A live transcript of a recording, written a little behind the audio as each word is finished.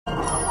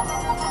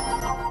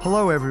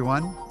Hello,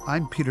 everyone.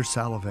 I'm Peter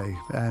Salovey,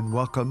 and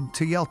welcome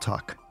to Yale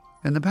Talk.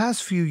 In the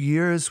past few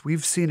years,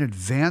 we've seen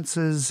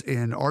advances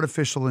in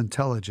artificial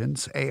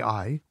intelligence,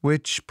 AI,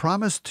 which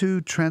promise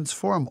to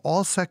transform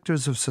all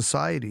sectors of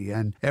society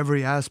and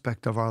every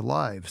aspect of our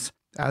lives.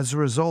 As a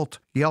result,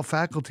 Yale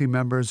faculty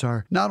members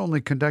are not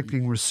only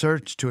conducting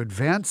research to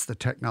advance the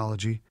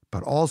technology,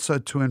 but also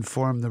to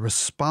inform the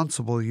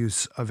responsible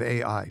use of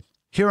AI.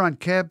 Here on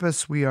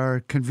campus, we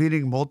are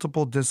convening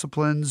multiple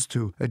disciplines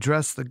to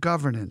address the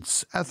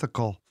governance,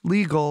 ethical,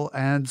 legal,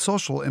 and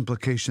social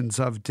implications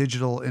of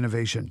digital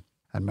innovation.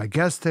 And my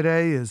guest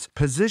today is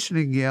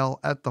positioning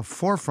Yale at the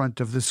forefront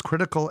of this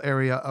critical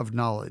area of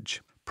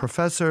knowledge.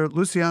 Professor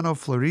Luciano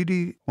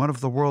Floridi, one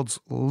of the world's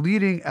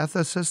leading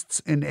ethicists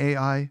in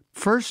AI,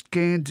 first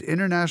gained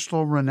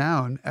international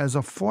renown as a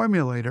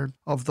formulator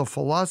of the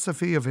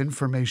philosophy of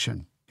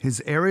information.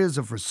 His areas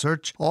of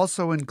research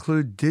also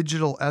include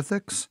digital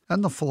ethics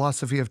and the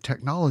philosophy of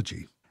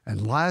technology.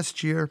 And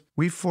last year,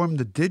 we formed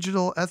the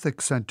Digital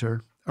Ethics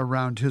Center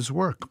around his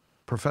work.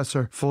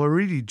 Professor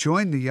Floridi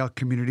joined the Yale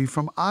community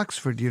from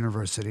Oxford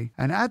University,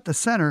 and at the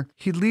center,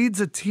 he leads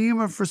a team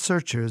of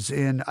researchers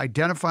in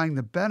identifying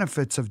the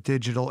benefits of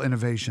digital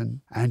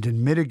innovation and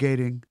in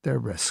mitigating their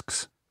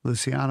risks.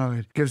 Luciano,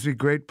 it gives me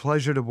great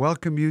pleasure to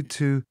welcome you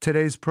to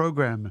today's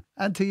program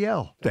and to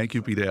Yale. Thank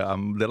you, Peter.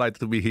 I'm delighted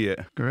to be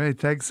here. Great.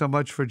 Thanks so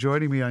much for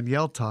joining me on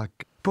Yale Talk.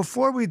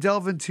 Before we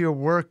delve into your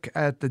work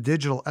at the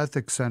Digital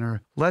Ethics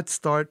Center, let's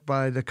start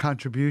by the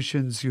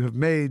contributions you have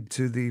made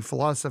to the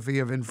philosophy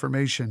of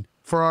information.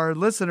 For our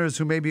listeners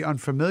who may be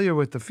unfamiliar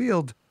with the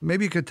field,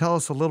 maybe you could tell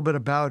us a little bit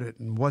about it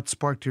and what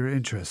sparked your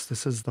interest.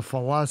 This is the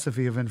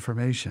philosophy of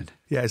information.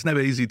 Yeah, it's never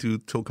easy to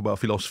talk about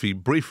philosophy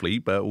briefly,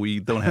 but we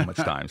don't have much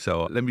time.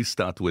 So let me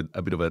start with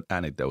a bit of an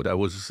anecdote. I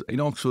was in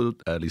Oxford,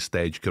 early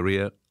stage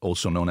career,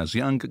 also known as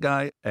young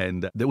guy,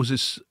 and there was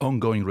this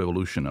ongoing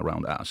revolution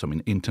around us. I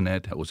mean,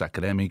 internet was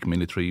academic,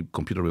 military,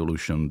 computer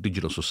revolution,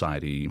 digital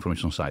society,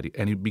 information society,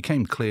 and it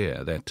became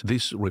clear that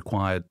this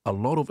required a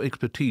lot of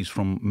expertise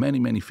from many,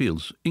 many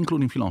fields,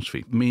 including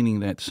philosophy, meaning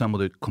that some of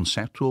the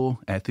conceptual,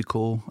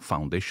 ethical,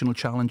 foundational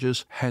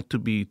challenges had to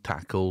be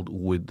tackled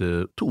with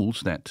the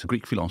tools that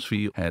Greek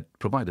philosophy had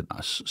provided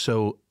us.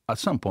 So at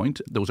some point,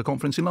 there was a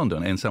conference in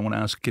London and someone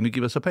asked, can you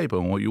give us a paper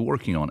on what you're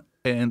working on?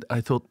 And I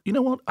thought, you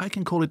know what, I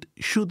can call it,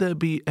 should there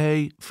be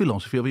a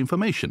philosophy of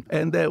information?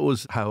 And that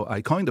was how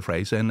I coined the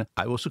phrase, and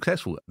I was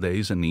successful. There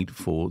is a need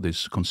for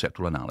this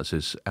conceptual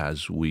analysis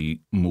as we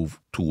move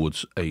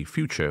towards a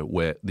future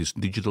where this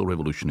digital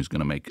revolution is going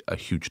to make a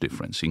huge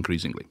difference,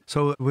 increasingly.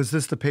 So was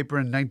this the paper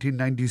in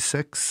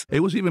 1996? It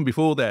was even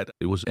before that.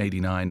 It was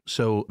 89,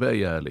 so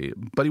very early.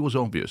 But it was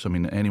obvious. I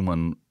mean,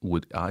 anyone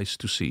with eyes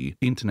to see,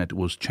 internet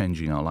was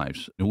changing our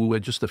lives. We were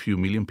just a few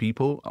million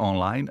people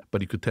online, but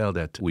you could tell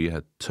that we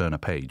had turned a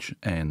page,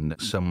 and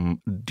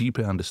some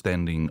deeper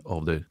understanding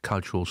of the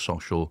cultural,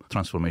 social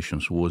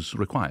transformations was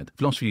required.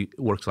 Philosophy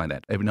works like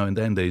that. Every now and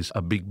then there's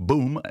a big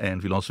boom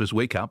and philosophers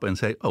wake up and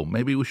say, oh,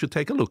 maybe we should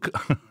take a look.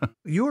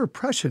 You were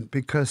prescient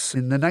because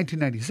in the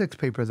 1996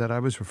 paper that I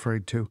was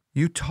referring to,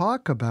 you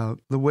talk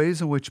about the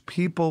ways in which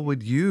people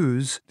would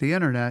use the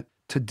internet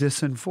to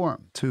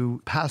disinform,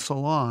 to pass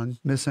along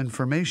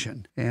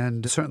misinformation.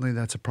 And certainly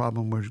that's a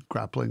problem we're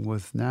grappling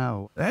with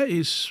now. That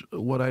is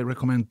what I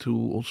recommend to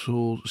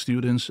also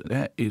students.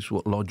 That is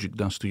what logic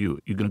does to you.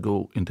 You're going to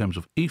go in terms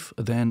of if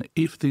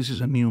this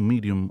is a new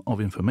medium of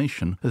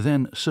information,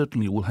 then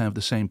certainly we'll have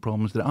the same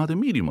problems that other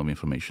medium of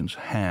informations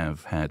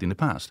have had in the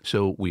past.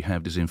 So we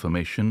have this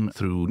information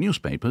through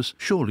newspapers.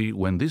 Surely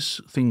when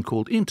this thing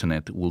called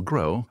internet will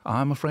grow,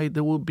 I'm afraid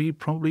there will be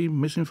probably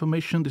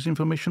misinformation,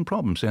 disinformation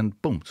problems, and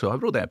boom. So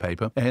I wrote that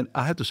paper, and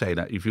I have to say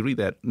that if you read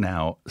that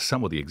now,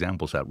 some of the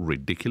examples are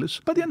ridiculous,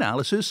 but the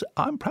analysis,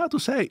 I'm proud to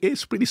say,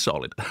 is pretty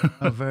solid.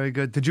 Oh, very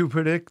good. Did you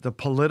predict the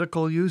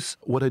political use?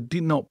 What I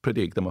did not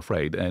predict, I'm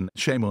afraid, and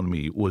shame on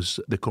me, was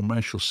the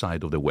commercial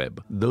side of the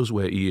web. Those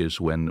were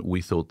years when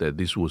we thought that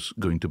this was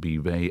going to be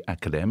very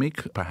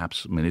academic,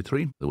 perhaps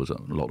military. There was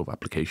a lot of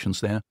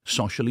applications there,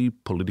 socially,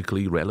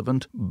 politically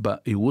relevant,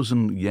 but it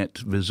wasn't yet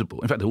visible.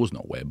 In fact, there was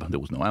no web, there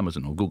was no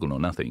Amazon or Google or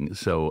nothing,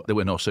 so there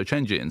were no search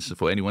engines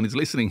for anyone who's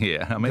listening here.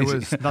 Amazing. There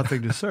was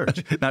nothing to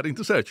search. Nothing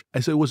to search.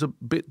 And so it was a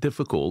bit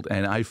difficult,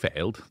 and I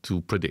failed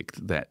to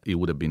predict that it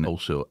would have been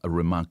also a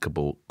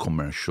remarkable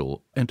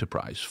commercial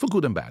enterprise, for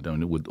good and bad,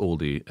 and with all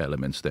the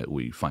elements that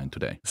we find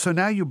today. So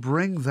now you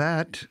bring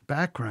that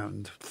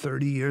background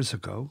 30 years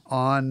ago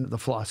on the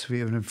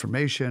philosophy of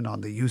information, on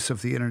the use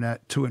of the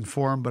internet to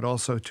inform, but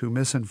also to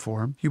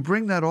misinform. You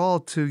bring that all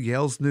to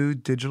Yale's new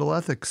Digital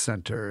Ethics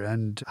Center.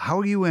 And how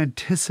are you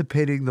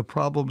anticipating the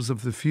problems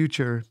of the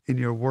future in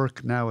your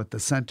work now at the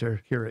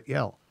center here at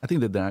Yale? I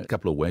think that there are a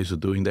couple of ways of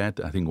doing that.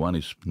 I think one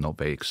is not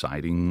very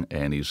exciting,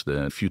 and is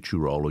the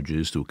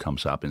futurologist who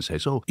comes up and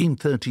says, oh, in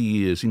 30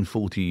 years, in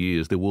 40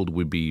 years, the world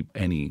will be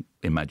any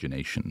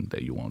imagination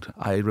that you want.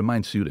 I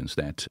remind students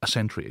that a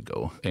century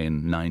ago,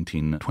 in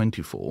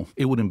 1924,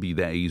 it wouldn't be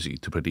that easy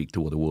to predict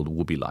what the world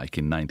would be like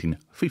in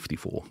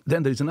 1954.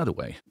 Then there's another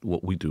way,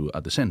 what we do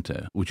at the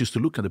center, which is to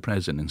look at the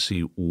present and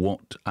see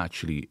what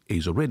actually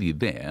is already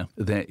there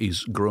that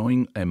is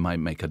growing and might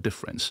make a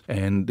difference.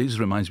 And this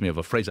reminds me of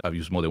a phrase I've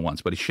used more than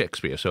once, but it's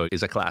Shakespeare, so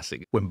it's a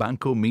classic. When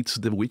Banquo meets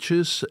the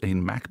witches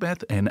in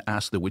Macbeth and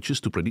asks the witches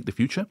to predict the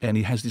future, and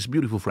he has this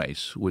beautiful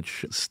phrase,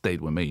 which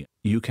stayed with me.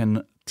 You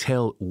can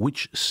tell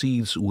which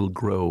seeds will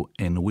grow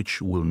and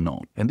which will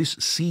not. And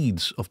these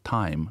seeds of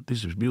time,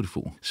 this is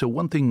beautiful. So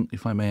one thing,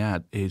 if I may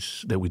add,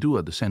 is that we do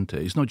at the center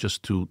is not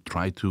just to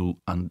try to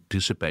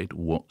anticipate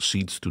what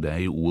seeds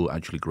today will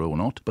actually grow or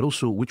not, but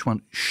also which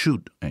one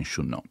should and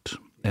should not.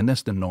 And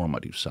that's the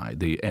normative side,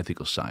 the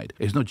ethical side.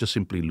 It's not just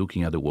simply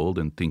looking at the world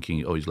and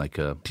thinking, oh, it's like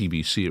a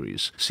TV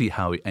series, see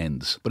how it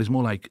ends. But it's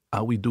more like,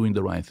 are we doing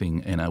the right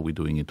thing and are we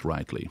doing it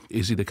rightly?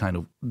 Is it the kind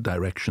of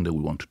direction that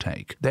we want to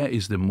take? That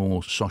is the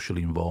more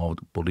socially involved,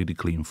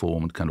 politically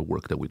informed kind of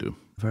work that we do.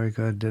 Very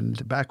good.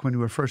 And back when you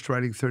were first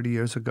writing 30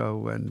 years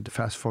ago and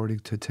fast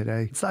forwarding to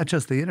today, it's not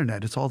just the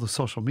internet, it's all the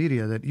social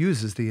media that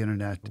uses the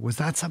internet. Was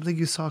that something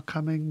you saw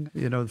coming?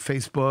 You know,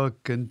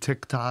 Facebook and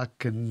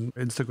TikTok and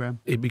Instagram?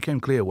 It became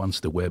clear once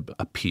the web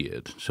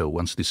appeared. So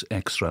once this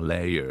extra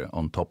layer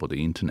on top of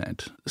the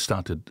internet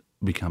started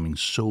becoming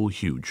so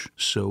huge,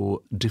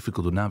 so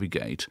difficult to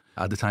navigate.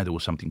 At the time, there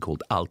was something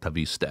called Alta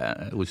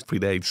Vista, which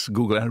predates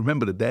Google. I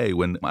remember the day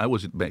when I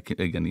was back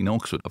again in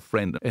Oxford, a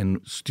friend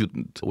and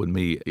student with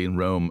me in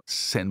Rome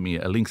sent me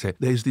a link, said,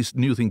 there's this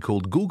new thing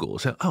called Google. I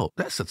said, oh,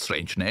 that's a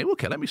strange name.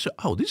 Okay, let me say,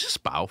 oh, this is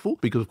powerful.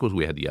 Because, of course,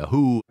 we had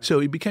Yahoo. So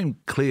it became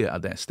clear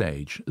at that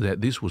stage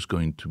that this was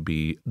going to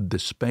be the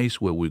space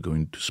where we're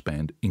going to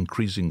spend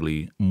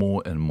increasingly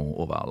more and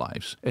more of our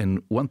lives.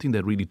 And one thing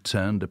that really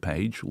turned the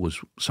page was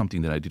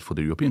something that I did for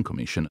the European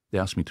Commission. They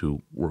asked me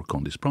to work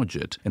on this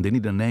project, and they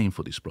need a name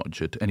for this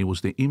project, and it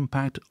was the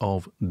impact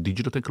of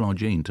digital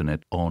technology and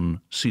internet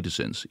on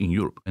citizens in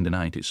Europe in the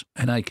 90s.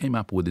 And I came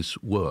up with this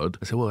word.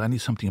 I said, well, I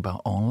need something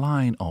about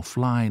online,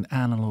 offline,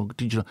 analog,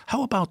 digital.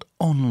 How about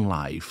on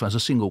life as a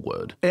single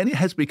word? And it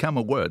has become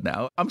a word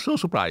now. I'm so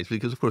surprised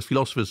because, of course,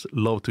 philosophers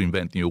love to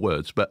invent new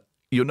words, but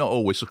you're not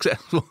always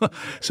successful.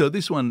 So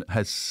this one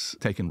has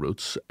taken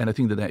roots, and I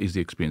think that is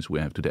the experience we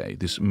have today,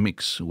 this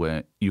mix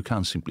where you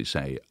can't simply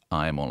say,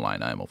 I am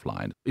online, I am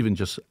offline. Even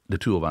just the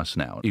two of us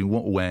now. In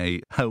what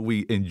way are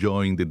we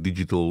enjoying the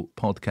digital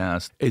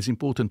podcast? It's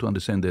important to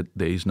understand that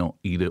there is not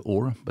either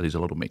or, but there's a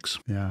lot of mix.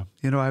 Yeah.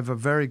 You know, I have a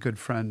very good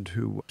friend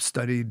who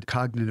studied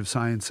cognitive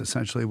science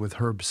essentially with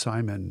Herb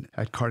Simon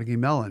at Carnegie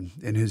Mellon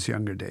in his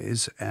younger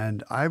days.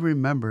 And I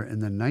remember in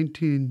the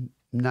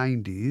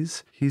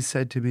 1990s, he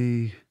said to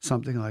me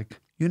something like,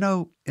 you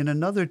know, in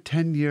another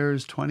 10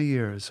 years, 20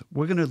 years,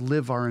 we're going to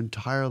live our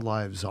entire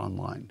lives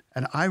online.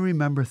 And I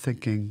remember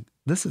thinking,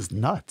 this is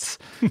nuts.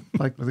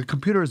 Like the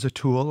computer is a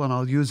tool and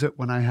I'll use it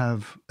when I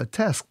have a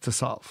task to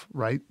solve,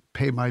 right?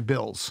 Pay my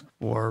bills,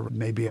 or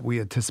maybe we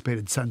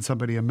anticipated send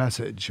somebody a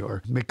message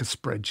or make a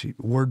spreadsheet,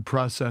 word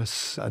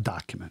process a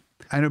document.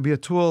 And it'd be a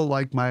tool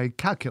like my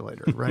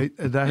calculator, right?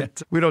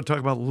 That we don't talk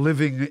about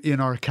living in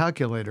our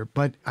calculator,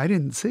 but I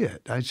didn't see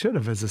it. I should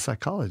have as a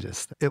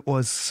psychologist. It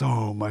was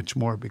so much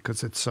more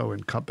because it's so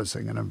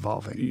encompassing and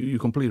involving. You're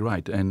completely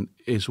right. And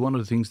it's one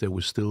of the things that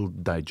we're still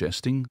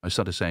digesting. I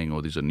started saying,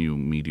 oh, there's a new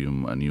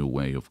medium, a new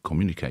way of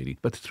communicating.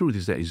 But the truth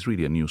is that it's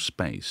really a new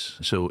space.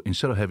 So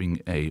instead of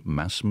having a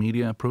mass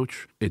media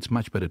approach, it's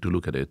much better to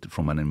look at it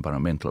from an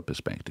environmental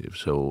perspective.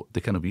 So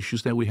the kind of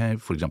issues that we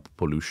have, for example,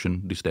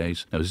 pollution these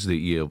days. Now, this is the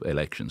year of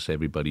elections.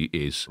 Everybody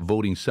is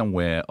voting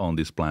somewhere on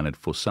this planet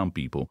for some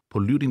people,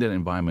 polluting that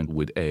environment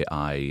with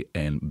AI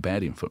and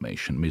bad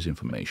information,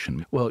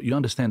 misinformation. Well, you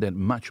understand that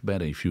much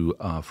better if you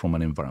are from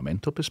an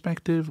environmental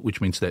perspective, which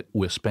means that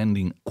we're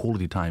spending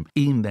quality time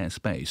in that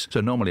space.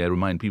 So normally I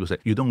remind people that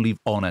you don't live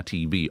on a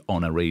TV,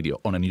 on a radio,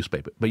 on a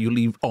newspaper, but you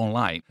live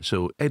online.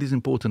 So it is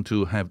important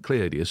to have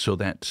clear ideas so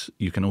that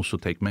you can also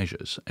take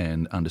measures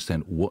and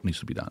understand what needs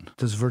to be done.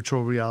 Does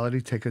virtual reality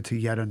take it to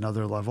yet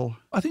another level?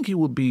 I think it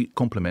would be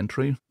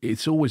complementary.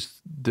 It's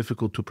always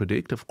difficult to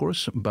predict, of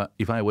course, but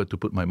if I were to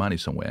put my money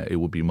somewhere, it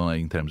would be more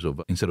in terms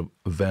of, instead of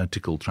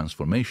vertical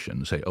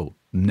transformation, say, oh,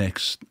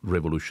 next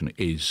revolution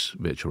is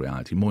virtual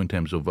reality, more in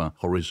terms of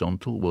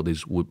horizontal, well,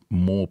 there's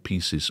more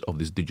pieces of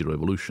this digital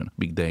revolution,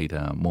 big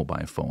data,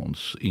 mobile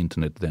phones,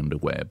 internet, then the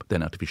web,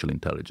 then artificial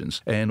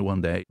intelligence. And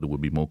one day there will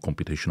be more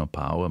computational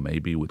power,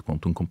 maybe with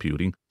quantum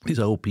computing. These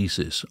are all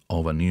pieces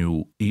of a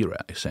new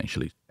era,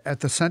 essentially.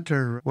 At the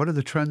center, what are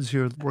the trends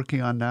you're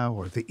working on now,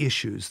 or the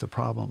issues, the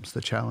problems,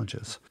 the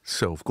challenges?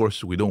 So So, of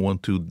course, we don't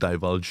want to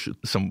divulge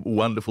some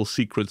wonderful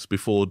secrets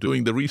before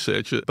doing the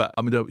research. But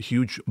I mean, there are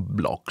huge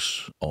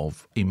blocks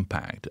of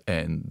impact,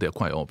 and they're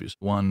quite obvious.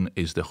 One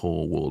is the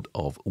whole world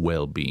of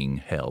well-being,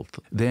 health.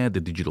 There,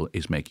 the digital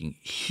is making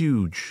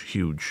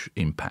huge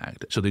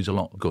impact. So there's a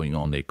lot going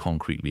on there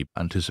concretely,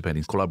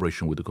 anticipating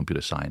collaboration with the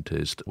computer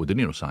scientist, with the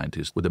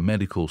neuroscientist, with the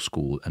medical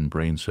school and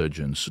brain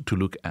surgeons to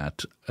look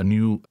at a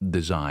new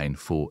design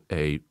for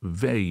a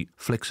very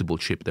flexible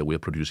chip that we're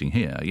producing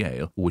here at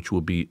Yale, which will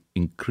be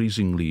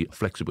increasingly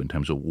flexible in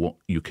terms of what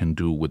you can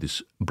do with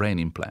this brain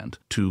implant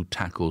to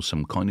tackle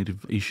some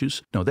cognitive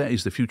issues. Now, that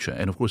is the future.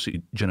 And of course,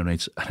 it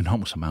generates an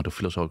enormous amount of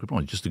philosophical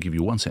problems. Just to give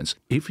you one sense,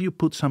 if you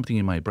put something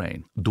in my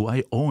brain, do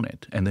I own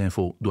it? And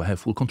therefore, do I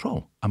have full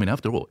control? I mean,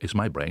 after all, it's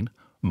my brain,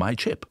 my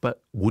chip.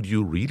 But would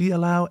you really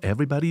allow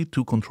everybody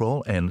to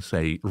control and,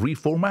 say,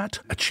 reformat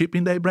a chip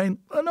in their brain?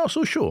 I'm not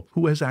so sure.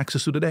 Who has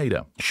access to the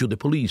data? Should the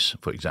police,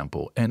 for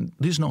example? And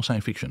this is not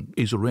science fiction.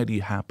 It's already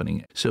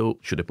happening. So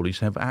should the police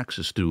have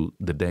access to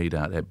the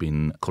data that have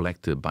been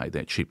collected by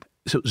that chip?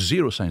 So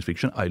zero science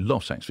fiction. I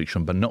love science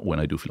fiction, but not when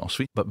I do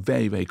philosophy. But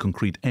very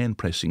concrete and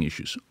pressing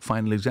issues.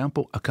 Final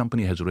example, a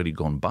company has already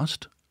gone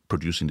bust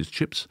producing these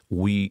chips.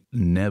 We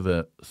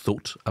never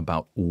thought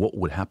about what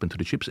would happen to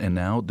the chips. And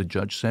now the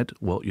judge said,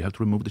 well, you have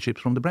to remove the chips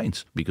from the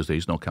brains because there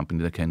is no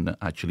company that can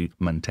actually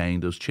maintain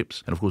those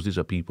chips. And of course, these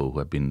are people who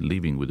have been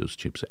living with those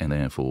chips and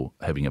therefore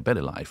having a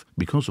better life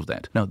because of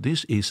that. Now,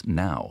 this is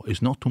now,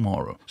 it's not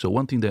tomorrow. So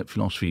one thing that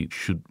philosophy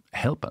should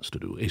help us to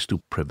do is to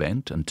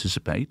prevent,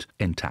 anticipate,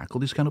 and tackle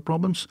these kind of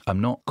problems. I'm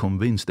not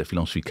convinced that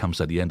philosophy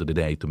comes at the end of the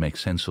day to make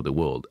sense of the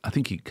world. I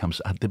think it comes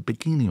at the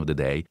beginning of the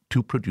day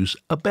to produce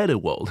a better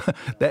world.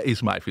 That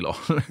is my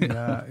philosophy.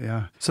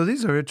 Yeah. So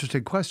these are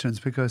interesting questions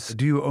because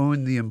do you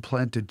own the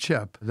implanted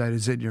chip that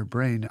is in your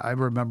brain? I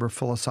remember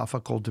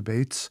philosophical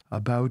debates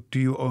about do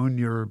you own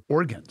your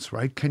organs,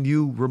 right? Can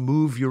you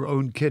remove your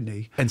own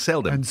kidney and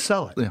sell them? And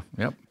sell it. Yeah.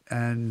 Yep.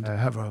 And I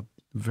have a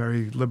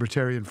very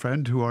libertarian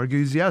friend who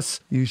argues, yes,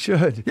 you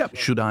should. Yeah.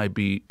 Should I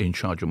be in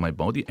charge of my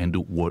body and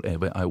do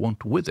whatever I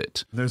want with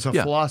it? There's a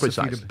philosophy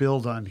precisely. to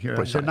build on here.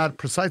 Precisely. They're not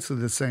precisely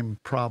the same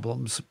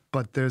problems,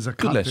 but there's a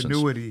Good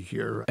continuity lessons.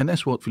 here. And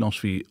that's what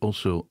philosophy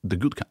also, the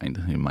good kind,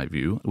 in my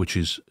view, which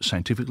is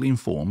scientifically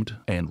informed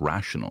and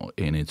rational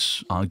in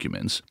its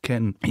arguments,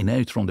 can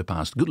inherit from the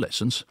past good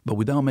lessons, but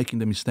without making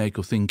the mistake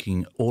of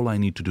thinking all I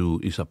need to do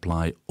is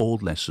apply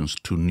old lessons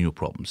to new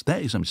problems.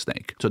 That is a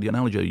mistake. So the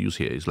analogy I use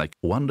here is like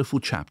wonderful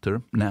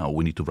chapter. Now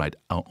we need to write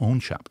our own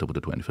chapter for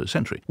the 21st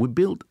century. We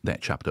build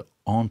that chapter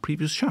on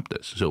previous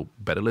chapters. So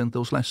better learn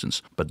those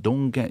lessons, but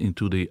don't get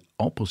into the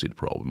opposite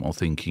problem of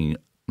thinking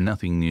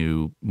nothing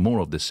new, more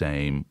of the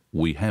same,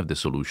 we have the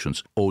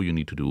solutions. All you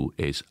need to do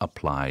is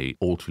apply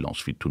old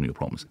philosophy to new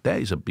problems.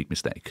 That is a big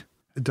mistake.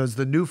 Does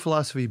the new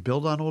philosophy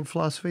build on old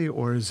philosophy,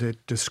 or is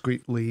it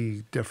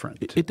discretely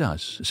different? It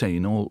does. Say,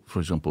 in all, for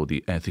example,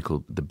 the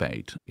ethical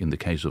debate, in the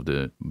case of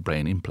the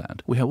brain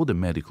implant, we have all the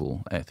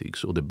medical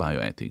ethics or the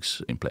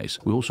bioethics in place.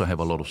 We also have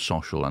a lot of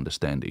social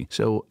understanding.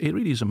 So it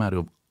really is a matter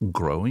of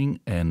growing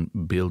and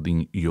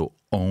building your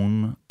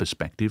own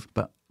perspective,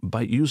 but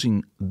by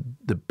using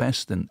the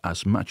best and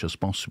as much as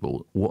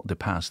possible what the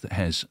past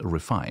has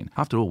refined.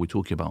 After all, we're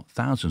talking about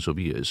thousands of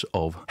years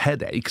of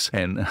headaches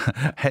and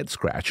head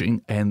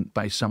scratching and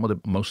by some of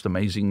the most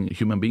amazing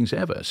human beings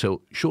ever.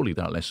 So surely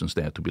there are lessons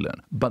there to be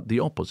learned. But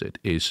the opposite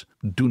is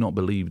do not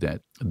believe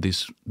that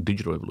this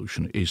digital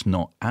revolution is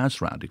not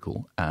as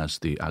radical as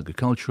the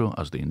agricultural,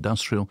 as the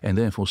industrial, and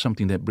therefore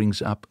something that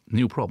brings up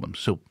new problems.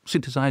 So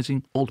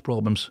synthesizing old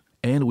problems,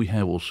 and we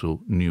have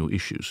also new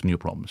issues, new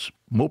problems.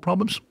 More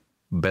problems?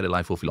 Better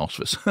life for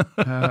philosophers.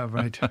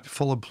 Right.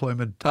 Full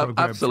employment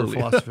program for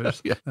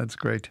philosophers. Yeah. That's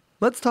great.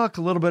 Let's talk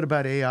a little bit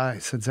about AI,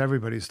 since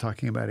everybody's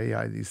talking about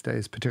AI these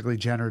days, particularly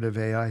generative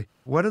AI.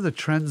 What are the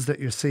trends that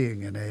you're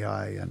seeing in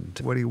AI, and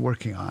what are you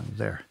working on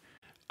there?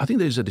 I think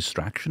there's a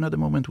distraction at the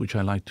moment, which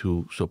I like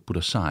to sort of put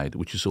aside,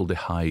 which is all the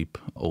hype,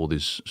 all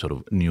this sort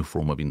of new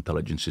form of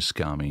intelligence is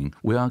coming.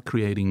 We are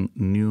creating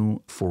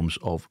new forms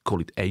of, call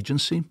it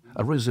agency,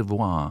 a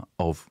reservoir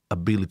of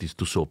abilities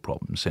to solve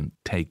problems and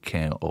take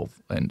care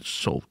of and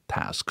solve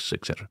tasks,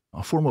 etc.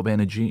 A form of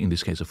energy, in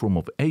this case, a form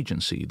of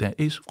agency that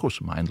is, of course,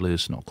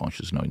 mindless, not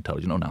conscious, no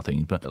intelligent, no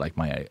nothing, but like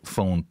my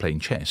phone playing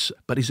chess,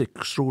 but is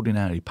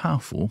extraordinarily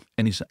powerful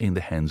and is in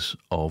the hands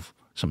of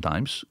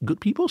sometimes good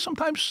people,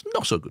 sometimes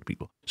not so good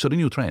people. So the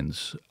new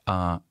trends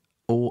are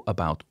all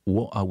about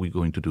what are we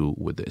going to do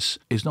with this.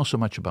 It's not so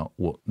much about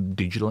what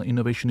digital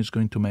innovation is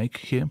going to make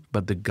here,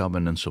 but the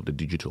governance of the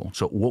digital.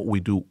 So what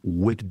we do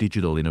with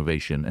digital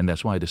innovation, and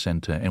that's why the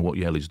center and what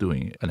Yale is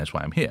doing, and that's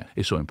why I'm here,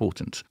 is so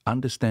important.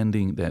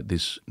 Understanding that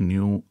this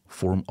new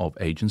form of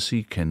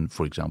agency can,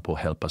 for example,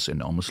 help us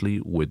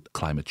enormously with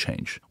climate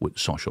change, with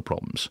social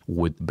problems,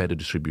 with better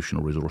distribution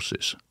of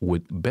resources,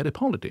 with better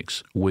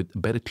politics, with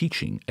better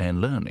teaching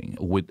and learning,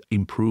 with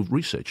improved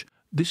research.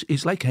 This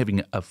is like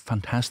having a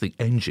fantastic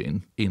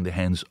engine in the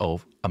hands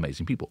of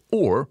amazing people,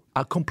 or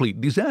a complete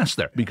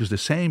disaster, because the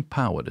same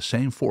power, the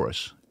same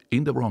force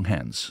in the wrong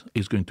hands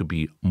is going to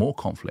be more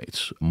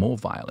conflicts, more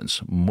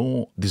violence,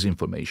 more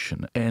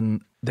disinformation.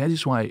 And that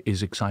is why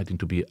it's exciting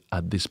to be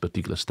at this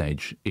particular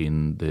stage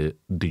in the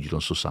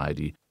digital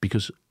society,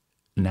 because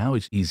now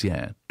it's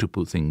easier to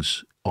put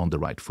things on the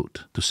right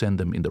foot, to send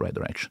them in the right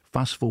direction.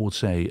 Fast forward,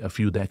 say, a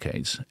few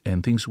decades,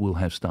 and things will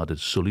have started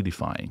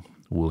solidifying.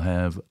 We'll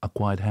have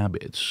acquired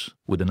habits.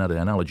 With another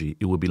analogy,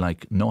 it would be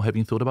like not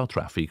having thought about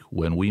traffic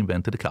when we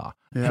invented the car.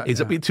 It's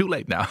a bit too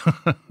late now.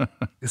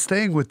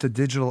 Staying with the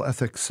Digital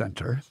Ethics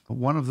Center,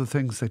 one of the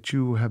things that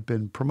you have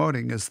been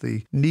promoting is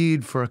the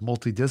need for a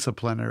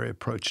multidisciplinary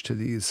approach to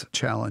these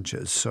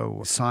challenges.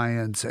 So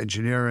science,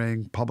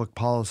 engineering, public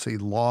policy,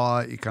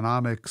 law,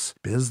 economics,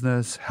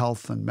 business,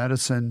 health and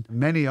medicine,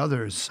 many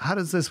others. How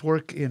does this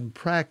work in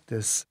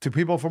practice? Do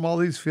people from all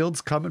these fields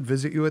come and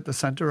visit you at the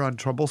center on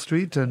Trumbull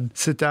Street and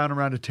sit down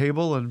around a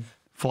table and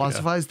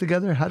philosophize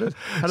together? How does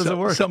it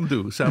work? Some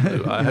do.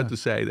 I have to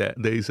say that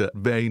there's a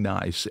very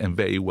nice and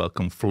very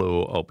welcome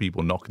flow of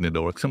people knocking the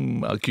door.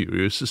 Some are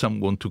curious, some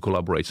want to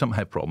collaborate, some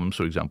have problems.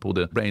 For example,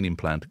 the brain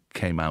implant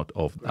came out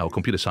of our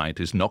computer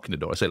scientists knocking the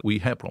door. I said, we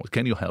have problems.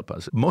 Can you help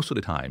us? Most of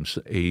the times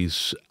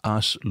is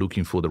us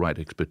looking for the right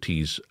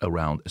expertise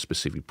around a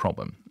specific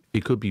problem.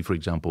 It could be, for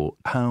example,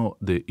 how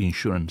the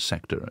insurance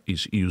sector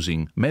is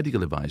using medical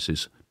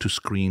devices to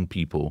screen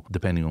people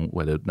depending on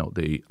whether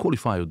they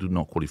qualify or do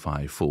not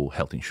qualify for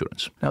health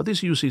insurance. Now,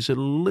 this use is a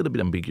little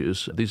bit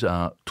ambiguous. These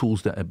are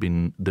tools that have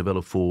been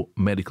developed for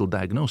medical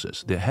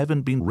diagnosis. They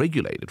haven't been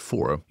regulated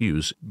for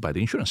use by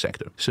the insurance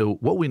sector. So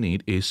what we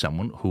need is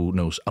someone who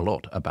knows a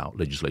lot about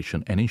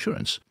legislation and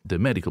insurance, the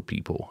medical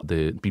people,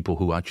 the people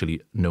who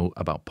actually know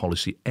about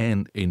policy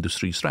and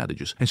industry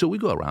strategies. And so we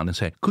go around and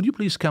say, could you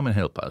please come and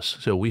help us?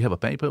 So we have a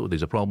paper,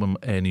 there's a problem,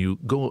 and you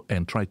go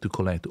and try to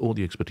collect all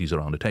the expertise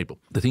around the table.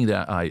 The thing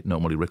that I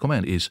normally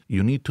recommend is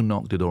you need to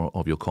knock the door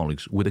of your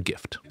colleagues with a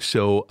gift.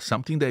 So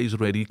something that is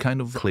already kind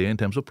of clear in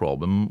terms of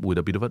problem, with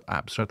a bit of an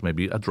abstract,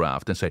 maybe a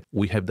draft, and say,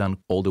 we have done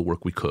all the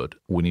work we could.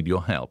 We need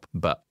your help.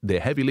 But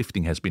the heavy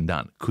lifting has been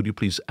done. Could you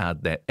please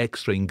add that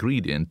extra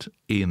ingredient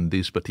in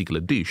this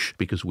particular dish?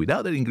 Because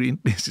without that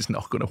ingredient, this is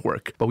not going to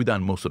work. But we've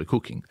done most of the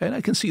cooking. And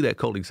I can see that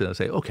colleagues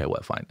say, okay,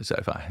 well, fine. So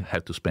if I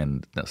have to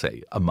spend, let's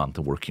say, a month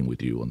working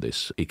with you on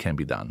this, it can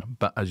be done.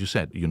 But as you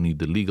said, you need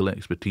the legal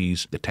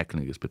expertise, the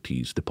technical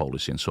expertise, the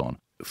policy, and so on.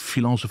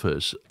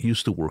 Philosophers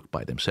used to work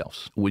by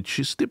themselves, which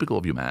is typical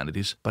of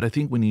humanities. But I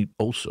think we need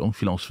also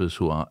philosophers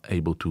who are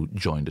able to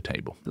join the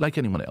table, like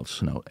anyone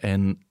else,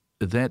 And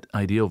that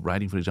idea of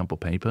writing, for example,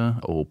 paper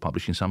or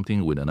publishing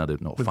something with another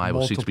with 5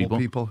 or 6 people,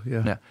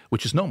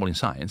 which is normal in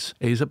science,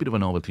 is a bit of a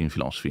novelty in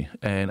philosophy.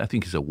 And I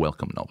think it's a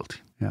welcome novelty.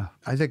 Yeah,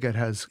 I think it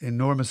has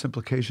enormous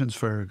implications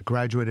for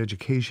graduate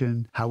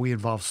education, how we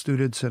involve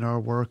students in our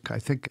work. I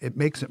think it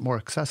makes it more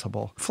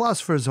accessible.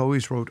 Philosophers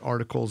always wrote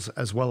articles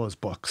as well as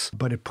books,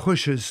 but it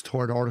pushes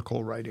toward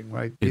article writing,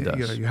 right? It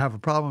does. You have a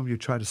problem, you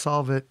try to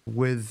solve it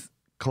with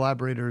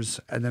collaborators,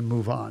 and then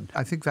move on.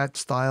 I think that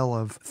style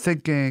of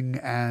thinking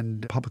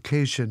and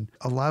publication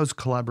allows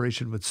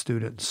collaboration with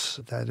students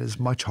that is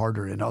much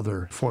harder in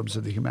other forms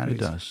of the humanities.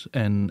 It does.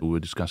 And we were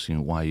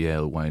discussing why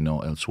Yale, why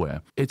not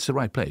elsewhere. It's the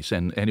right place.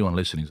 And anyone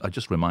listening, I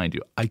just remind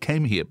you, I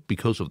came here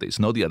because of this,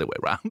 not the other way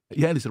around.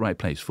 Yale is the right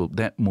place for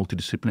that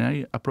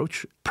multidisciplinary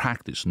approach.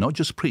 Practice, not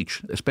just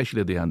preach,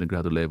 especially at the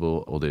undergraduate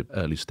level or the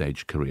early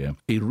stage career.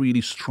 It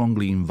really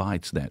strongly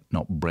invites that,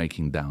 not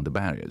breaking down the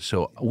barriers.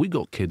 So we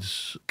got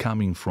kids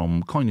coming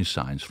from cognitive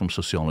science, from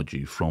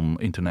sociology, from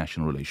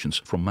international relations,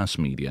 from mass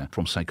media,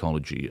 from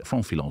psychology,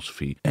 from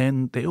philosophy,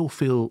 and they all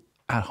feel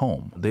at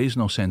home. There is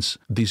no sense,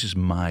 this is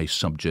my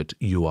subject,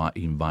 you are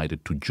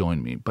invited to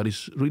join me. But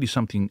it's really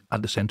something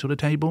at the center of the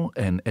table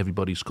and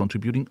everybody's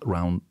contributing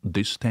around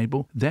this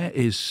table. That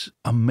is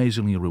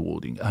amazingly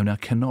rewarding. And I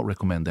cannot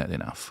recommend that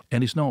enough.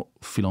 And it's not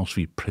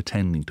philosophy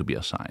pretending to be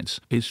a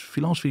science. It's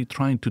philosophy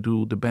trying to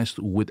do the best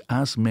with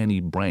as many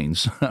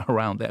brains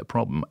around that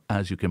problem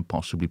as you can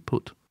possibly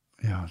put.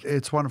 Yeah,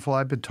 it's wonderful.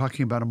 I've been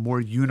talking about a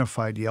more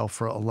unified Yale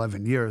for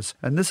 11 years.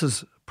 And this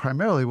is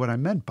primarily what I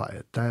meant by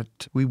it,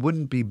 that we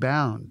wouldn't be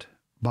bound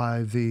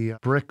by the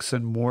bricks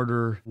and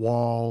mortar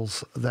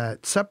walls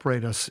that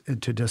separate us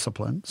into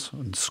disciplines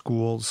and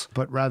schools,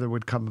 but rather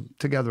would come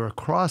together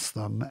across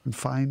them and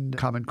find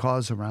common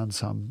cause around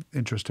some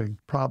interesting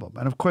problem.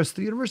 And of course,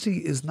 the university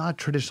is not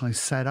traditionally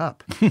set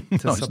up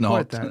to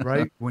support that,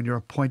 right? When you're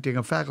appointing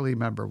a faculty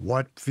member,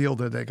 what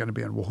field are they going to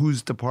be in? Well,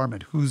 whose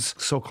department, whose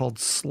so-called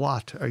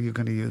slot are you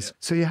going to use?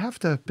 So you have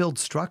to build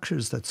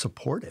structures that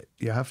support it.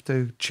 You have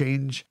to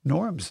change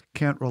norms.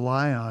 Can't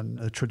rely on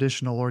a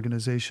traditional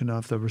organization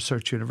of the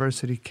research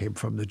university, came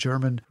from the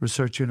German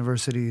research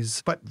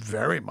universities, but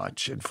very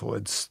much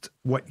influenced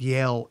what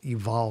Yale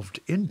evolved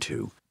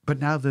into. But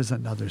now there's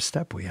another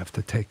step we have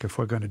to take if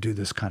we're going to do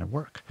this kind of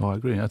work. Oh, I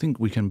agree. I think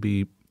we can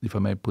be if I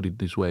may put it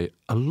this way,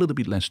 a little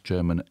bit less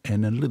German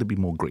and a little bit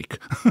more Greek.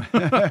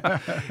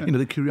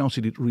 The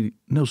curiosity really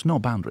knows no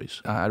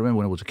boundaries. I remember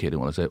when I was a kid,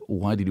 when I said,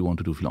 why did you want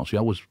to do philosophy?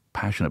 I was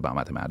passionate about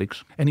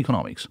mathematics and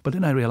economics. But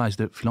then I realized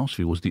that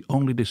philosophy was the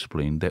only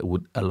discipline that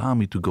would allow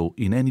me to go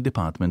in any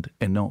department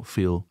and not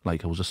feel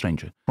like I was a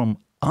stranger. From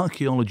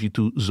archaeology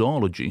to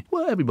zoology,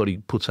 well, everybody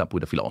puts up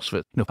with a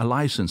philosopher. A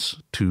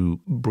license to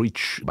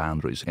breach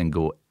boundaries and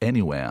go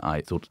anywhere I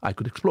thought I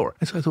could explore.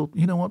 And so I thought,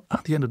 you know what,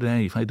 at the end of the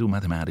day, if I do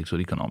mathematics or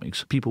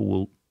economics, people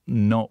will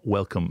not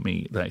welcome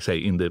me, like say,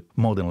 in the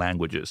modern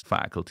languages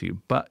faculty.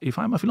 But if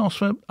I'm a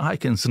philosopher, I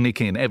can sneak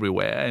in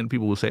everywhere and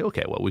people will say,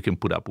 okay, well, we can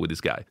put up with this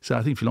guy. So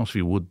I think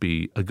philosophy would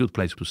be a good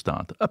place to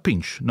start. A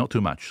pinch, not too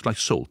much, like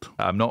salt.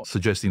 I'm not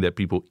suggesting that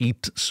people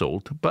eat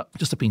salt, but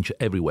just a pinch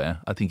everywhere.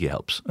 I think it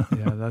helps.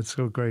 Yeah, that's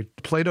so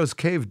great. Plato's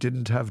cave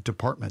didn't have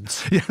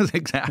departments. Yes,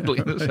 exactly.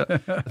 So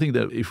I think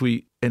that if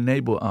we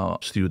enable our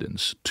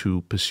students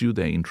to pursue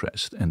their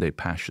interest and their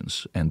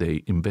passions and their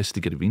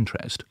investigative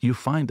interest, you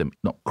find them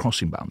not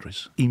crossing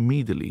boundaries.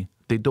 Immediately,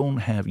 they don't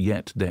have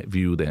yet that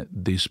view that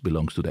this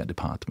belongs to that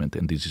department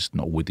and this is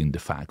not within the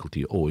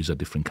faculty or is a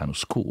different kind of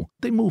school.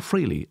 They move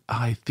freely.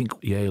 I think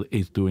Yale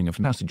is doing a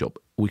fantastic job.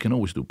 We can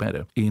always do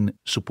better in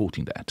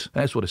supporting that.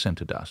 That's what a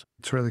center does.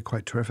 It's really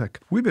quite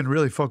terrific. We've been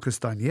really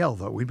focused on Yale,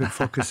 though. We've been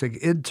focusing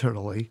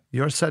internally.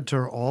 Your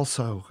center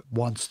also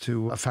wants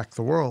to affect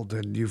the world,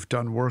 and you've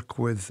done work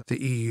with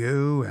the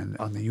EU and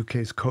on the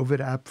UK's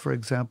COVID app, for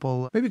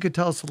example. Maybe you could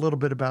tell us a little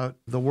bit about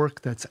the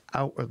work that's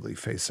outwardly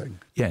facing.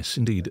 Yes,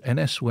 indeed. And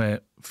that's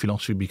where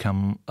philosophy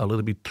become a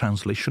little bit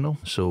translational.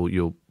 So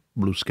your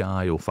blue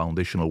sky or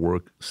foundational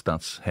work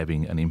starts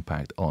having an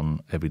impact on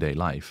everyday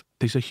life.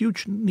 There's a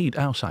huge need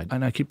outside,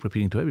 and I keep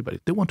repeating to everybody,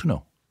 they want to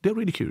know. They're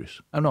really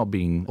curious. I'm not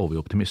being overly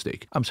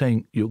optimistic. I'm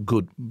saying you're a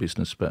good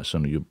business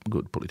person, you're a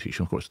good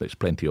politician. Of course, there's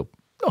plenty of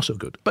not so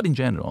good. But in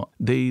general,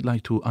 they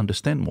like to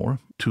understand more,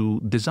 to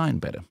design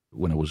better.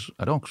 When I was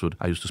at Oxford,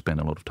 I used to spend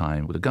a lot of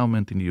time with the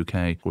government in the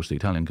UK, of course the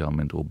Italian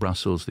government or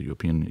Brussels, the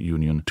European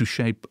Union, to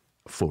shape,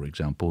 for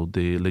example,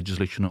 the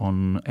legislation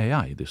on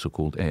AI, the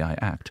so-called AI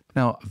Act.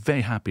 Now,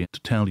 very happy to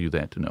tell you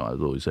that,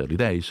 although it's early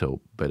days,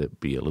 so better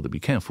be a little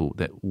bit careful,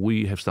 that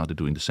we have started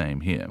doing the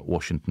same here.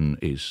 Washington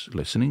is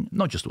listening,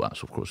 not just to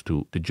us, of course,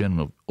 to the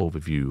general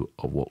overview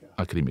of what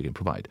academia can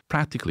provide.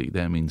 Practically,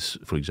 that means,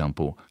 for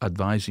example,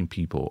 advising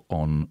people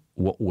on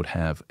what would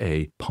have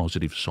a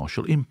positive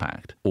social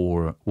impact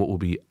or what would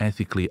be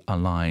ethically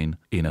aligned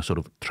in a sort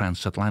of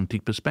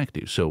transatlantic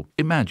perspective. So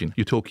imagine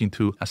you're talking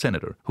to a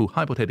senator who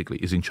hypothetically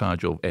is in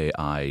charge of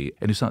AI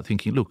and you start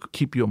thinking, look,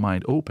 keep your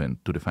mind open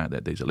to the fact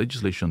that there's a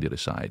legislation on the other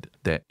side,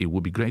 that it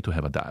would be great to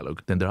have a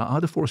dialogue. Then there are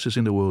other forces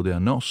in the world that are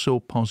not so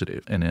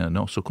positive and are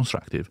not so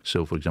constructive.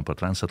 So, for example,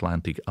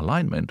 transatlantic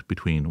alignment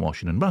between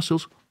Washington and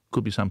Brussels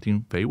could be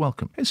something very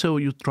welcome. And so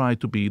you try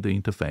to be the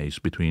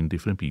interface between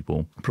different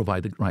people,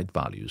 provide the right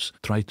values,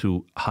 try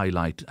to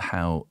highlight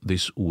how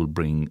this will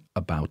bring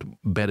about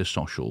better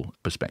social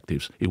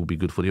perspectives. It will be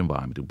good for the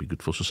environment, it will be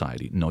good for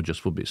society, not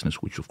just for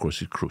business, which of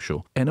course is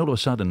crucial. And all of a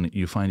sudden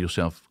you find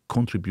yourself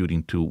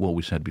contributing to what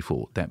we said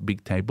before, that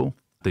big table.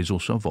 There's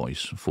also a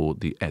voice for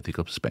the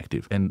ethical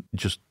perspective. And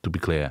just to be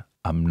clear,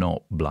 I'm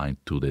not blind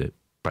to the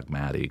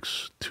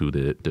pragmatics, to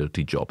the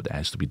dirty job that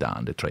has to be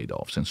done, the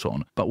trade-offs and so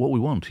on. But what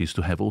we want is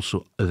to have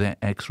also that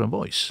extra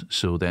voice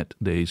so that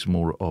there is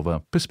more of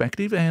a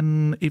perspective,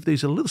 and if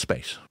there's a little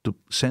space to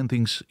send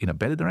things in a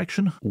better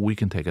direction, we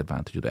can take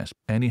advantage of that.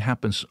 And it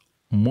happens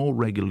more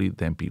regularly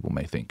than people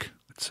may think.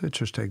 It's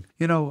interesting.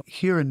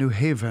 Here in New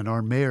Haven,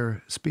 our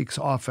mayor speaks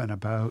often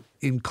about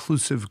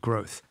inclusive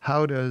growth.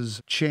 How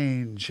does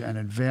change and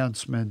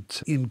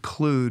advancement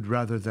include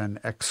rather than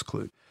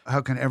exclude? How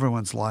can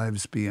everyone's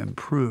lives be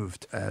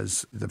improved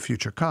as the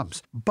future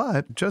comes?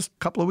 But just a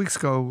couple of weeks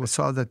ago, we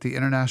saw that the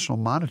International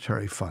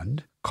Monetary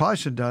Fund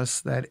cautioned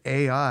us that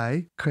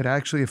AI could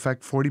actually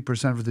affect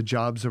 40% of the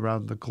jobs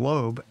around the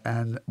globe.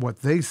 And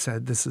what they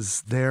said, this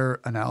is their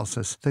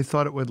analysis, they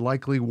thought it would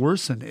likely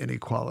worsen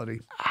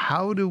inequality.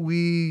 How do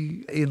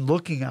we, in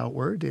looking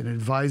outward, in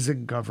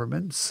advising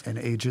governments and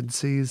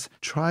agencies,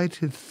 try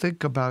to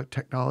think about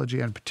technology,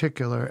 in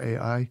particular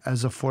AI,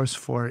 as a force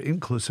for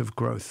inclusive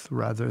growth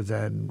rather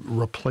than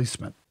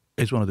replacement?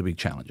 It's one of the big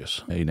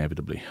challenges,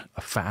 inevitably.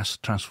 A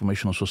fast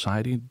transformational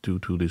society due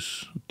to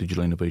this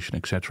digital innovation,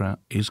 etc.,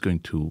 is going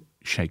to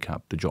shake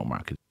up the job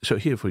market. So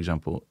here, for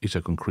example, is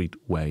a concrete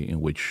way in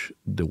which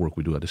the work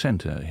we do at the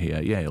center here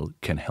at Yale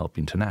can help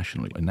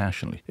internationally and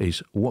nationally,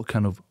 is what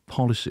kind of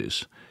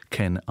policies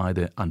can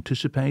either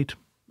anticipate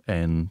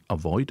and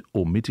avoid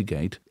or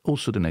mitigate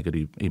also the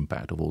negative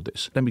impact of all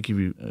this. Let me give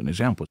you an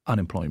example.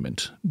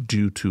 Unemployment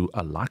due to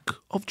a lack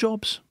of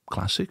jobs,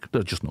 classic.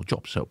 There are just no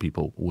jobs, so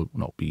people will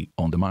not be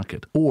on the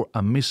market. Or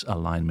a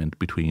misalignment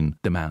between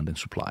demand and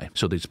supply.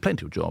 So there's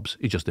plenty of jobs,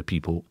 it's just that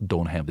people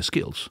don't have the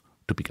skills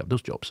to pick up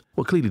those jobs.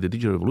 Well, clearly the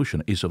digital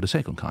revolution is of the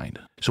second kind.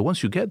 So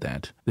once you get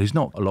that, there's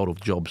not a lot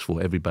of jobs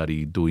for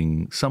everybody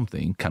doing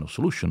something kind of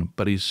solution,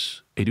 but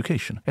it's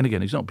education. And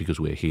again, it's not because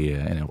we're here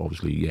and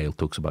obviously Yale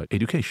talks about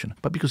education,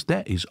 but because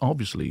that is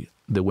obviously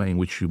the way in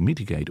which you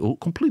mitigate or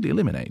completely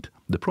eliminate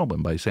the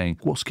problem by saying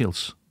what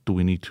skills do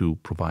we need to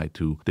provide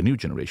to the new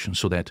generation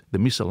so that the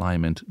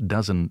misalignment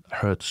doesn't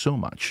hurt so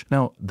much.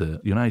 Now, the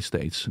United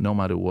States, no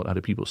matter what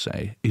other people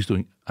say, is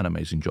doing an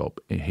amazing job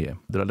here.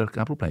 There are a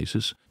couple of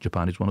places.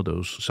 Japan is one of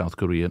those. South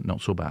Korea,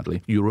 not so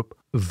badly. Europe,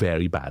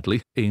 very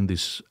badly in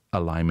this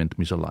alignment,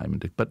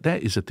 misalignment. But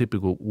that is a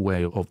typical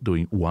way of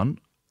doing, one,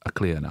 a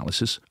clear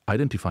analysis,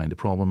 identifying the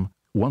problem.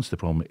 Once the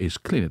problem is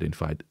clearly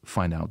identified,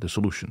 find out the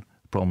solution.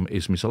 Problem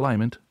is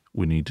misalignment.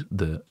 We need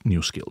the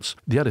new skills.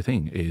 The other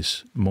thing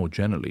is, more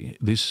generally,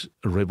 this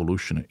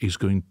revolution is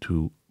going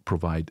to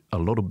provide a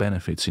lot of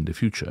benefits in the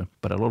future,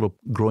 but a lot of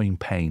growing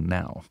pain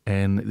now.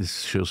 And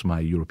this shows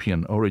my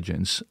European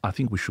origins. I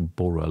think we should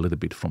borrow a little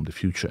bit from the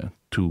future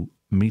to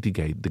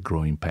mitigate the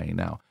growing pain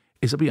now.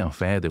 It's a bit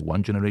unfair that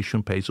one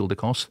generation pays all the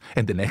costs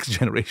and the next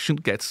generation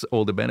gets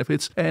all the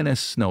benefits. And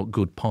it's not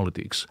good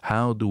politics.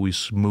 How do we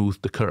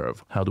smooth the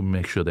curve? How do we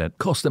make sure that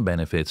costs and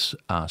benefits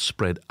are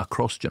spread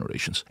across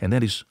generations? And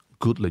that is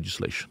good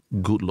legislation,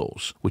 good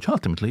laws, which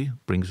ultimately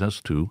brings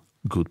us to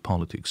good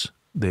politics.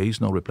 There is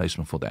no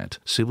replacement for that.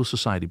 Civil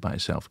society by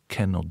itself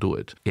cannot do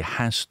it. It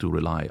has to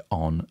rely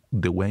on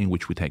the way in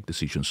which we take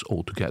decisions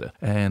all together,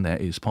 and that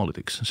is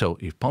politics. So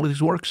if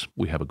politics works,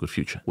 we have a good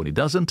future. When it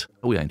doesn't,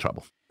 we are in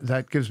trouble.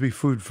 That gives me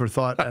food for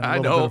thought and a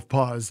little bit of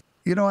pause.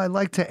 You know, I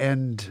like to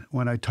end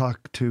when I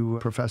talk to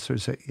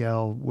professors at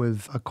Yale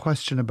with a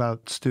question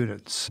about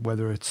students,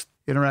 whether it's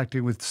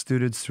interacting with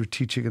students through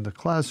teaching in the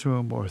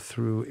classroom or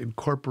through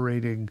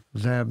incorporating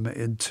them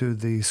into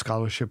the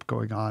scholarship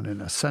going on in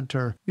a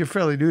center. You're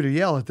fairly new to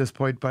Yale at this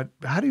point, but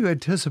how do you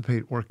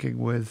anticipate working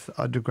with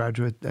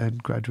undergraduate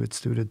and graduate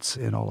students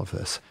in all of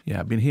this? Yeah,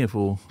 I've been here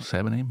for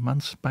 7-8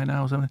 months by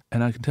now,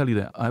 and I can tell you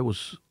that I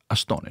was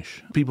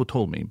astonished. People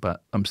told me,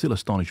 but I'm still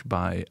astonished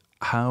by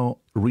how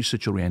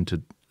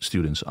research-oriented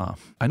students are.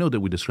 I know that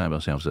we describe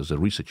ourselves as a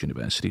research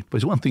university, but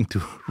it's one thing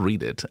to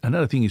read it.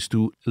 Another thing is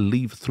to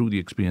live through the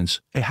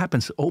experience. It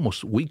happens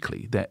almost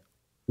weekly that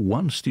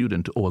one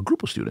student or a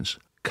group of students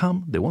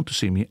come, they want to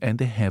see me, and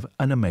they have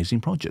an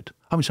amazing project.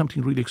 I mean,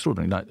 something really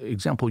extraordinary. Like,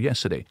 example,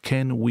 yesterday,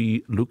 can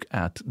we look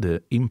at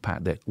the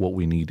impact that what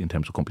we need in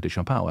terms of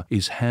computational power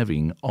is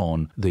having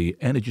on the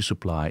energy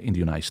supply in the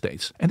United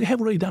States? And they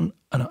have already done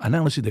an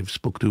analysis. They've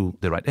spoke to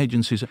the right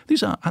agencies.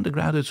 These are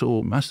undergraduates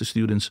or master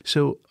students.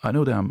 So I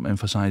know that I'm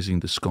emphasizing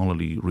the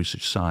scholarly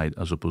research side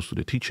as opposed to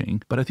the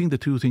teaching, but I think the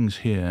two things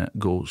here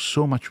go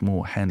so much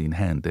more hand in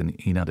hand than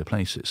in other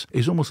places.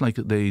 It's almost like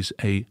there's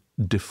a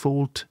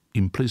default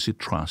implicit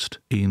trust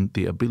in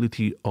the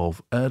ability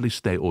of early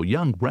stage or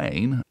young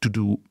brain to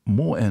do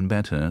more and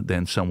better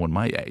than someone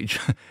my age.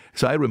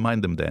 So I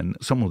remind them then,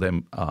 some of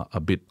them are a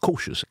bit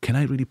cautious. Can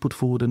I really put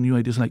forward a new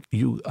ideas? Like,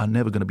 you are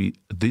never going to be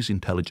this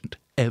intelligent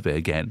ever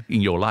again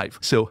in your life.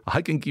 So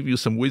I can give you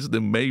some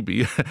wisdom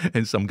maybe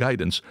and some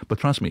guidance, but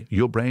trust me,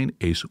 your brain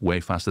is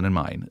way faster than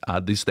mine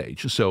at this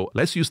stage. So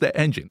let's use that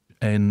engine.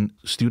 And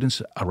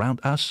students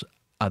around us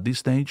at this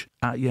stage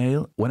at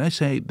Yale, when I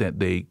say that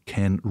they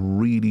can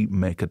really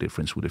make a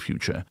difference with the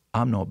future,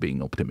 I'm not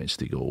being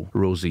optimistic or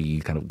rosy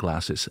kind of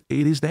glasses.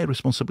 It is their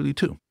responsibility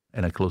too.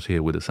 And I close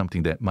here with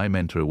something that my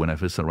mentor, when I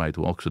first arrived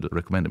to Oxford,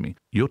 recommended me.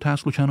 Your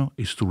task, Luciano,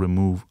 is to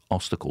remove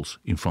obstacles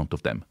in front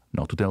of them,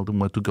 not to tell them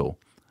where to go,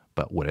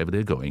 but wherever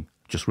they're going,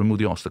 just remove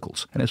the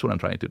obstacles. And that's what I'm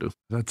trying to do.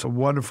 That's a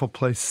wonderful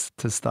place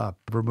to stop,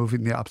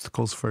 removing the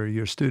obstacles for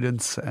your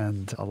students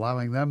and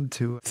allowing them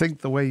to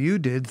think the way you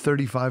did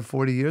 35,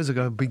 40 years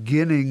ago,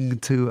 beginning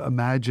to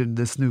imagine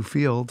this new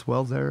field.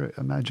 Well, they're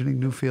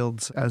imagining new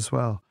fields as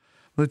well.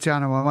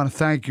 Luciano, I want to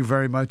thank you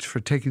very much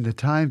for taking the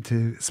time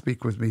to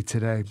speak with me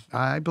today.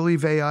 I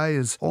believe AI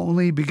is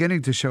only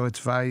beginning to show its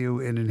value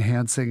in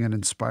enhancing and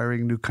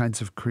inspiring new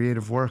kinds of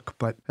creative work.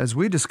 But as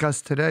we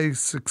discussed today,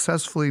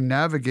 successfully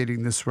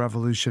navigating this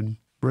revolution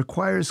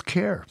requires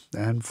care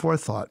and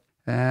forethought.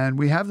 And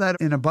we have that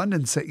in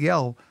abundance at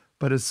Yale,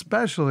 but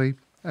especially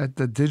at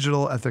the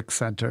Digital Ethics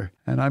Center.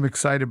 And I'm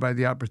excited by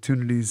the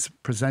opportunities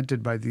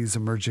presented by these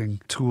emerging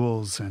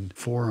tools and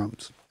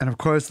forums. And of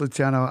course,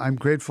 Luciano, I'm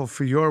grateful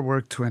for your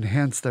work to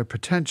enhance their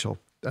potential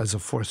as a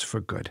force for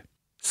good.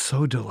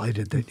 So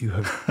delighted that you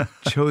have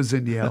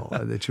chosen Yale,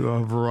 that you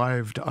have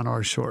arrived on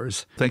our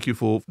shores. Thank you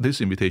for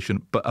this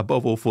invitation, but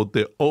above all for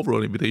the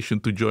overall invitation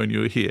to join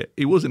you here.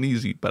 It wasn't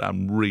easy, but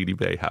I'm really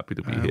very happy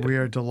to be here. We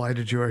are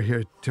delighted you are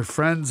here. To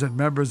friends and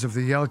members of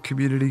the Yale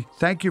community,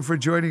 thank you for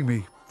joining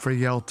me for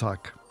Yale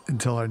Talk.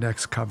 Until our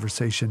next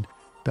conversation,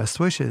 best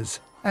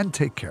wishes and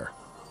take care.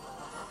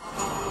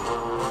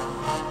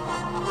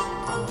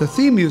 The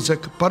theme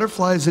music,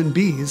 Butterflies and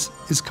Bees,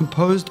 is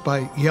composed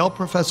by Yale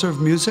Professor of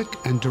Music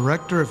and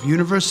Director of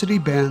University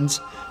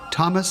Bands,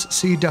 Thomas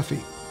C.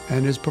 Duffy,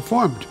 and is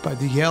performed by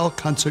the Yale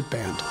Concert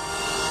Band.